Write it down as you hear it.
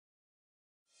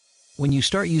When you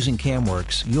start using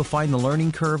CAMWorks, you'll find the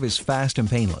learning curve is fast and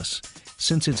painless.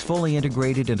 Since it's fully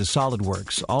integrated into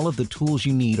SolidWorks, all of the tools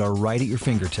you need are right at your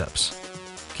fingertips.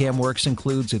 CAMWorks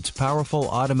includes its powerful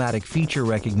automatic feature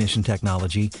recognition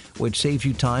technology, which saves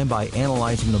you time by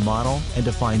analyzing the model and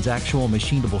defines actual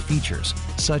machinable features,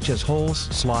 such as holes,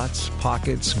 slots,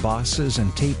 pockets, bosses,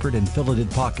 and tapered and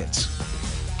filleted pockets.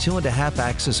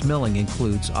 2.5-axis milling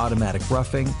includes automatic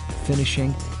roughing,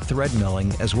 finishing, thread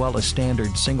milling, as well as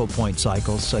standard single-point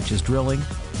cycles such as drilling,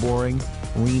 boring,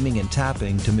 reaming, and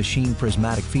tapping to machine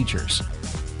prismatic features.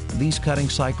 These cutting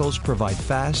cycles provide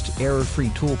fast, error-free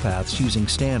toolpaths using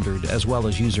standard as well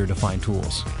as user-defined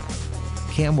tools.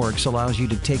 CAMWorks allows you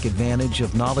to take advantage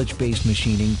of knowledge-based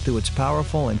machining through its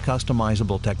powerful and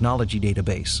customizable technology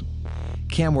database.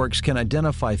 CAMWorks can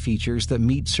identify features that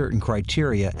meet certain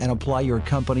criteria and apply your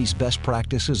company's best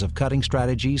practices of cutting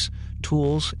strategies,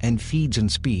 tools, and feeds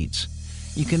and speeds.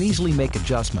 You can easily make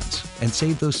adjustments and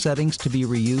save those settings to be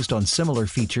reused on similar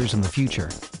features in the future.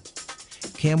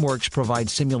 CAMWorks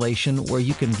provides simulation where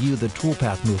you can view the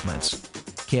toolpath movements.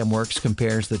 CAMWorks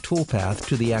compares the toolpath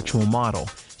to the actual model,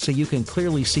 so you can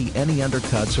clearly see any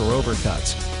undercuts or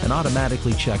overcuts and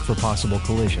automatically check for possible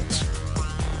collisions.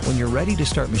 When you're ready to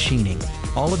start machining,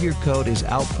 all of your code is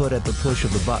output at the push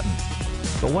of the button.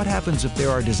 But what happens if there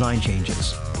are design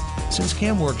changes? Since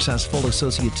CAMWorks has full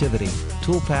associativity,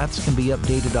 toolpaths can be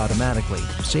updated automatically,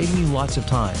 saving you lots of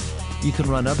time. You can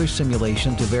run other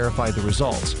simulation to verify the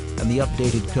results, and the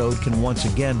updated code can once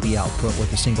again be output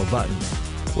with a single button.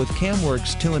 With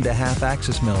CAMWorks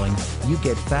 2.5-axis milling, you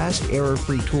get fast,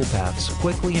 error-free toolpaths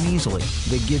quickly and easily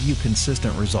that give you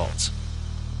consistent results.